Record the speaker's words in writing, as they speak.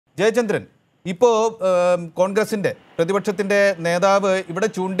ജയചന്ദ്രൻ, ഇപ്പോൾ കോൺഗ്രസിൻ്റെ പ്രതിപക്ഷത്തിൻ്റെ നേതാവ് ഇവിടെ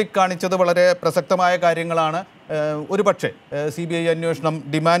ചൂണ്ടിക്കാണിച്ചത് വളരെ പ്രസക്തമായ കാര്യങ്ങളാണ്. ഒരുപക്ഷെ CBI അന്വേഷണം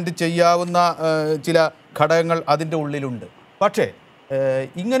ഡിമാൻഡ് ചെയ്യാവുന്ന ചില ഘടകങ്ങൾ അതിൻ്റെ ഉള്ളിലുണ്ട്. പക്ഷേ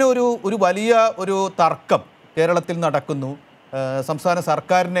ഇങ്ങനെ ഒരു വലിയ ഒരു തർക്കം കേരളത്തിൽ നടക്കുന്നു. സംസ്ഥാന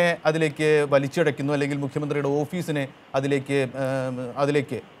സർക്കാരിനെ അതിലേക്ക് വലിച്ചിഴയ്ക്കുന്നു, അല്ലെങ്കിൽ മുഖ്യമന്ത്രിയുടെ ഓഫീസിനെ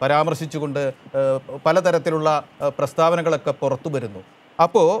അതിലേക്ക് പരാമർശിച്ചുകൊണ്ട് പലതരത്തിലുള്ള പ്രസ്താവനകളൊക്കെ പുറത്തു വരുന്നു.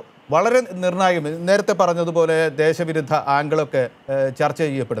 അപ്പോൾ വളരെ നിർണായകം, നേരത്തെ പറഞ്ഞതുപോലെ ദേശവിരുദ്ധ ആംഗിളൊക്കെ ചർച്ച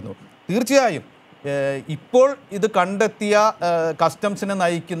ചെയ്യപ്പെടുന്നു. തീർച്ചയായും ഇപ്പോൾ ഇത് കണ്ടെത്തിയ കസ്റ്റംസിനെ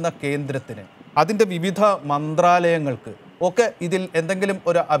നയിക്കുന്ന കേന്ദ്രത്തിന്, അതിൻ്റെ വിവിധ മന്ത്രാലയങ്ങൾക്ക് ഒക്കെ ഇതിൽ എന്തെങ്കിലും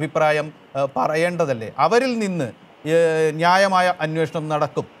ഒരു അഭിപ്രായം പറയേണ്ടതല്ലേ? അവരിൽ നിന്ന് ന്യായമായ അന്വേഷണം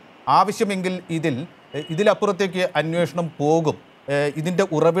നടക്കും. ആവശ്യമെങ്കിൽ ഇതിലപ്പുറത്തേക്ക് അന്വേഷണം പോകും. ഇതിൻ്റെ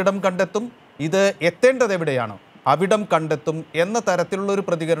ഉറവിടം കണ്ടെത്തും. ഇത് എത്തേണ്ടത് എവിടെയാണോ അവിടം കണ്ടെത്തും എന്ന തരത്തിലുള്ള ഒരു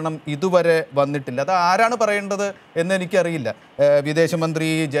പ്രതികരണം ഇതുവരെ വന്നിട്ടില്ല. അത് ആരാണ് പറയേണ്ടത് എന്ന് എനിക്കറിയില്ല. വിദേശമന്ത്രി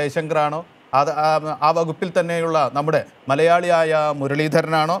ജയശങ്കറാണോ, ആ വകുപ്പിൽ തന്നെയുള്ള നമ്മുടെ മലയാളിയായ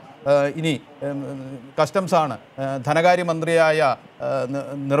മുരളീധരനാണോ, ഇനി കസ്റ്റംസാണ് ധനകാര്യമന്ത്രിയായ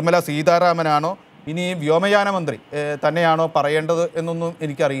നിർമ്മല സീതാരാമനാണോ, ഇനി വ്യോമയാന മന്ത്രി തന്നെയാണോ പറയേണ്ടത് എന്നൊന്നും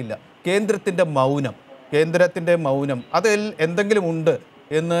എനിക്കറിയില്ല. കേന്ദ്രത്തിൻ്റെ മൗനം അതിൽ എന്തെങ്കിലും ഉണ്ട്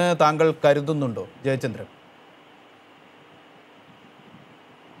എന്ന് താങ്കൾ കരുതുന്നുണ്ടോ ജയചന്ദ്രൻ?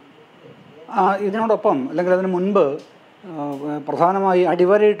 ഇതിനോടൊപ്പം അല്ലെങ്കിൽ അതിന് മുൻപ് പ്രധാനമായി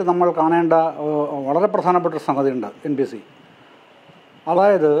അടിവരയിട്ട് നമ്മൾ കാണേണ്ട വളരെ പ്രധാനപ്പെട്ട ഒരു സംഗതിയുണ്ട് NBC.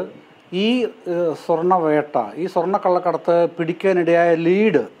 അതായത് ഈ സ്വർണ്ണവേട്ട, ഈ സ്വർണ്ണക്കള്ളക്കടത്ത് പിടിക്കാനിടയായ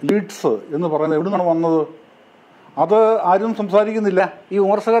ലീഡ്സ് എന്ന് പറയുന്നത് എവിടെ നിന്നാണ് വന്നത്? അത് ആരും സംസാരിക്കുന്നില്ല. ഈ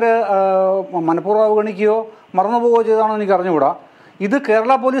വിമർശകർ മനഃപൂർവ്വം അവഗണിക്കുകയോ മറന്നുപോവുകയോ ചെയ്താണോ എനിക്ക് അറിഞ്ഞുകൂടാ. ഇത്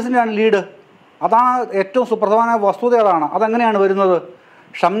കേരള പോലീസിൻ്റെയാണ് ലീഡ്. അതാണ് ഏറ്റവും സുപ്രധാന വസ്തുത. അതെങ്ങനെയാണ് വരുന്നത്?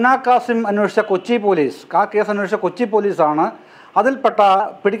 ഷംന കാസിം അന്വേഷിച്ച കൊച്ചി പോലീസ്, ആ കേസ് അന്വേഷിച്ച കൊച്ചി പോലീസാണ്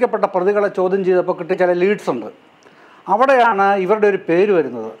പിടിക്കപ്പെട്ട പ്രതികളെ ചോദ്യം ചെയ്തപ്പോൾ കിട്ടിയ ചില ലീഡ്സ് ഉണ്ട്. അവിടെയാണ് ഇവരുടെ ഒരു പേര്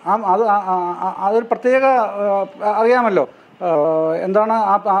വരുന്നത്. അതൊരു പ്രത്യേക അറിയാമല്ലോ എന്താണ്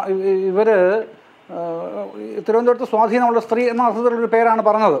ഇവർ തിരുവനന്തപുരത്ത് സ്വാധീനമുള്ള സ്ത്രീ എന്ന അർത്ഥത്തിലുള്ളൊരു പേരാണ്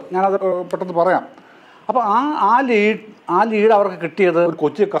പറഞ്ഞത്. ഞാനത് പെട്ടെന്ന് പറയാം. അപ്പോൾ ആ ലീഡ് അവർക്ക് കിട്ടിയത് ഒരു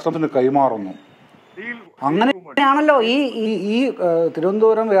കൊച്ചി കസ്റ്റംസിന് കൈമാറുന്നു. അങ്ങനെയാണല്ലോ ഈ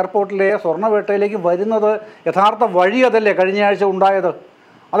തിരുവനന്തപുരം എയർപോർട്ടിലെ സ്വർണ്ണവേട്ടയിലേക്ക് വരുന്നത്. യഥാർത്ഥ വഴി അതല്ലേ കഴിഞ്ഞ ആഴ്ച ഉണ്ടായത്?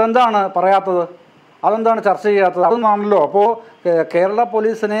 അതെന്താണ് പറയാത്തത്? അതെന്താണ് ചർച്ച ചെയ്യാത്തത്? അതൊന്നാണല്ലോ. അപ്പോൾ കേരള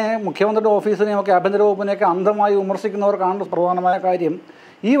പോലീസിനെ, മുഖ്യമന്ത്രിയുടെ ഓഫീസിനെയും ഒക്കെ ആഭ്യന്തര വകുപ്പിനെയൊക്കെ അന്ധമായി വിമർശിക്കുന്നവർക്കാണ് പ്രധാനമായ കാര്യം.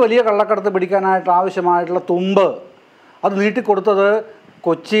 ഈ വലിയ കള്ളക്കടത്ത് പിടിക്കാനായിട്ട് ആവശ്യമായിട്ടുള്ള തുമ്പ് അത് നീട്ടിക്കൊടുത്തത്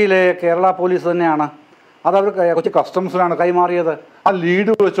കൊച്ചിയിലെ കേരള പോലീസ് തന്നെയാണ്. അതവർ കൊച്ചി കസ്റ്റംസിനാണ് കൈമാറിയത്. ആ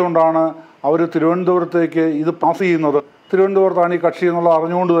ലീഡ് വെച്ചുകൊണ്ടാണ് അവർ തിരുവനന്തപുരത്തേക്ക് ഇത് പാസ് ചെയ്യുന്നത്. തിരുവനന്തപുരത്താണ് ഈ കക്ഷി എന്നുള്ളത്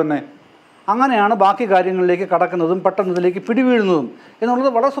അറിഞ്ഞുകൊണ്ട് തന്നെ അങ്ങനെയാണ് ബാക്കി കാര്യങ്ങളിലേക്ക് കടക്കുന്നതും പെട്ടെന്ന് ഇതിലേക്ക് പിടിവീഴുന്നതും എന്നുള്ളത്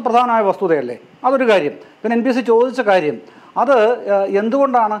വളരെ സുപ്രധാനമായ വസ്തുതയല്ലേ? അതൊരു കാര്യം. പിന്നെ NBC ചോദിച്ച കാര്യം, അത്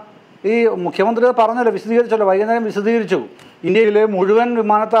എന്തുകൊണ്ടാണ് ഈ മുഖ്യമന്ത്രി പറഞ്ഞല്ലോ, വിശദീകരിച്ചല്ലോ, വൈകുന്നേരം വിശദീകരിച്ചു. ഇന്ത്യയിലെ മുഴുവൻ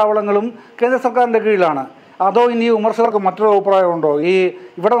വിമാനത്താവളങ്ങളും കേന്ദ്ര സർക്കാരിൻ്റെ കീഴിലാണ്. അതോ ഇനി വിമർശകർക്ക് മറ്റൊരു അഭിപ്രായമുണ്ടോ?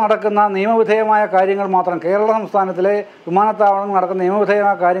 ഇവിടെ നടക്കുന്ന നിയമവിധേയമായ കാര്യങ്ങൾ മാത്രം, കേരള സംസ്ഥാനത്തിലെ വിമാനത്താവളങ്ങൾ നടക്കുന്ന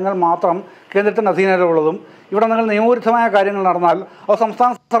നിയമവിധേയമായ കാര്യങ്ങൾ മാത്രം കേന്ദ്രത്തിന് അധീനതയുള്ളതും ഇവിടെ നിങ്ങൾ നിയമവിരുദ്ധമായ കാര്യങ്ങൾ നടന്നാൽ അത്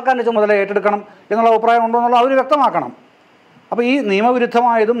സംസ്ഥാന സർക്കാരിൻ്റെ ചുമതല ഏറ്റെടുക്കണം എന്നുള്ള അഭിപ്രായം ഉണ്ടോ എന്നുള്ളത് അവർ വ്യക്തമാക്കണം. അപ്പോൾ ഈ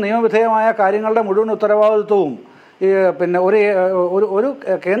നിയമവിരുദ്ധമായതും നിയമവിധേയമായ കാര്യങ്ങളുടെ മുഴുവൻ ഉത്തരവാദിത്വവും പിന്നെ ഒരു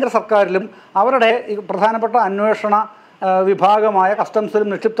കേന്ദ്ര സർക്കാരിലും അവരുടെ പ്രധാനപ്പെട്ട അന്വേഷണ വിഭാഗമായ കസ്റ്റംസിലും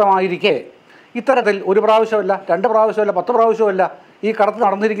നിക്ഷിപ്തമായിരിക്കെ ഇത്തരത്തിൽ ഒരു പ്രാവശ്യമല്ല, 2 പ്രാവശ്യമല്ല, 10 പ്രാവശ്യമല്ല ഈ കടത്ത്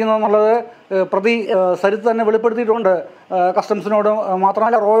നടന്നിരിക്കുന്നു എന്നുള്ളത് പ്രതി സരിത്ത് തന്നെ വെളിപ്പെടുത്തിയിട്ടുണ്ട്. കസ്റ്റംസിനോടും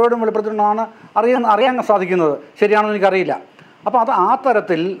മാത്രമല്ല റോയോടും വെളിപ്പെടുത്തിയിട്ടുണ്ടെന്നാണ് അറിയാൻ സാധിക്കുന്നത്. ശരിയാണെന്ന് എനിക്കറിയില്ല. അപ്പോൾ ആ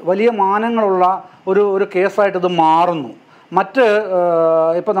തരത്തിൽ വലിയ മാനങ്ങളുള്ള ഒരു കേസായിട്ട് ഇത് മാറുന്നു. മറ്റ്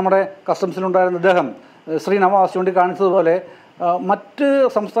ഇപ്പോൾ നമ്മുടെ കസ്റ്റംസിലുണ്ടായിരുന്ന ഇദ്ദേഹം ശ്രീ നവാസ് ചൂണ്ടിക്കാണിച്ചതുപോലെ മറ്റ്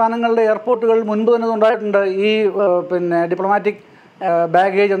സംസ്ഥാനങ്ങളുടെ എയർപോർട്ടുകൾ മുൻപ് തന്നെ ഉണ്ടായിട്ടുണ്ട്. ഈ ഡിപ്ലോമാറ്റിക്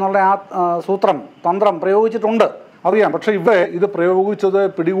ബാഗേജ് എന്നുള്ള തന്ത്രം പ്രയോഗിച്ചിട്ടുണ്ട്, അറിയാം. പക്ഷേ ഇത് പ്രയോഗിച്ചത്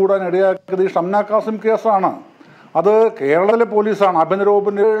പിടികൂടാൻ ഇടയാക്കിയത് ഈ ഷംന കാസിം കേസാണ്. അത് കേരളത്തിലെ പോലീസാണ്, ആഭ്യന്തര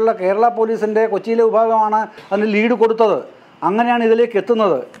വകുപ്പിൻ്റെ കേരള പോലീസിൻ്റെ കൊച്ചിയിലെ വിഭാഗമാണ് അതിന് ലീഡ് കൊടുത്തത്. അങ്ങനെയാണ് ഇതിലേക്ക്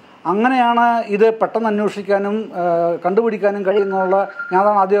എത്തുന്നത്. അങ്ങനെയാണ് ഇത് പെട്ടെന്ന് അന്വേഷിക്കാനും കണ്ടുപിടിക്കാനും കഴിയുന്നുള്ള, ഞാൻ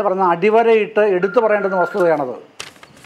ആദ്യം പറഞ്ഞ അടിവരയിട്ട് എടുത്തു പറയേണ്ടുന്ന വസ്തുതയാണത്.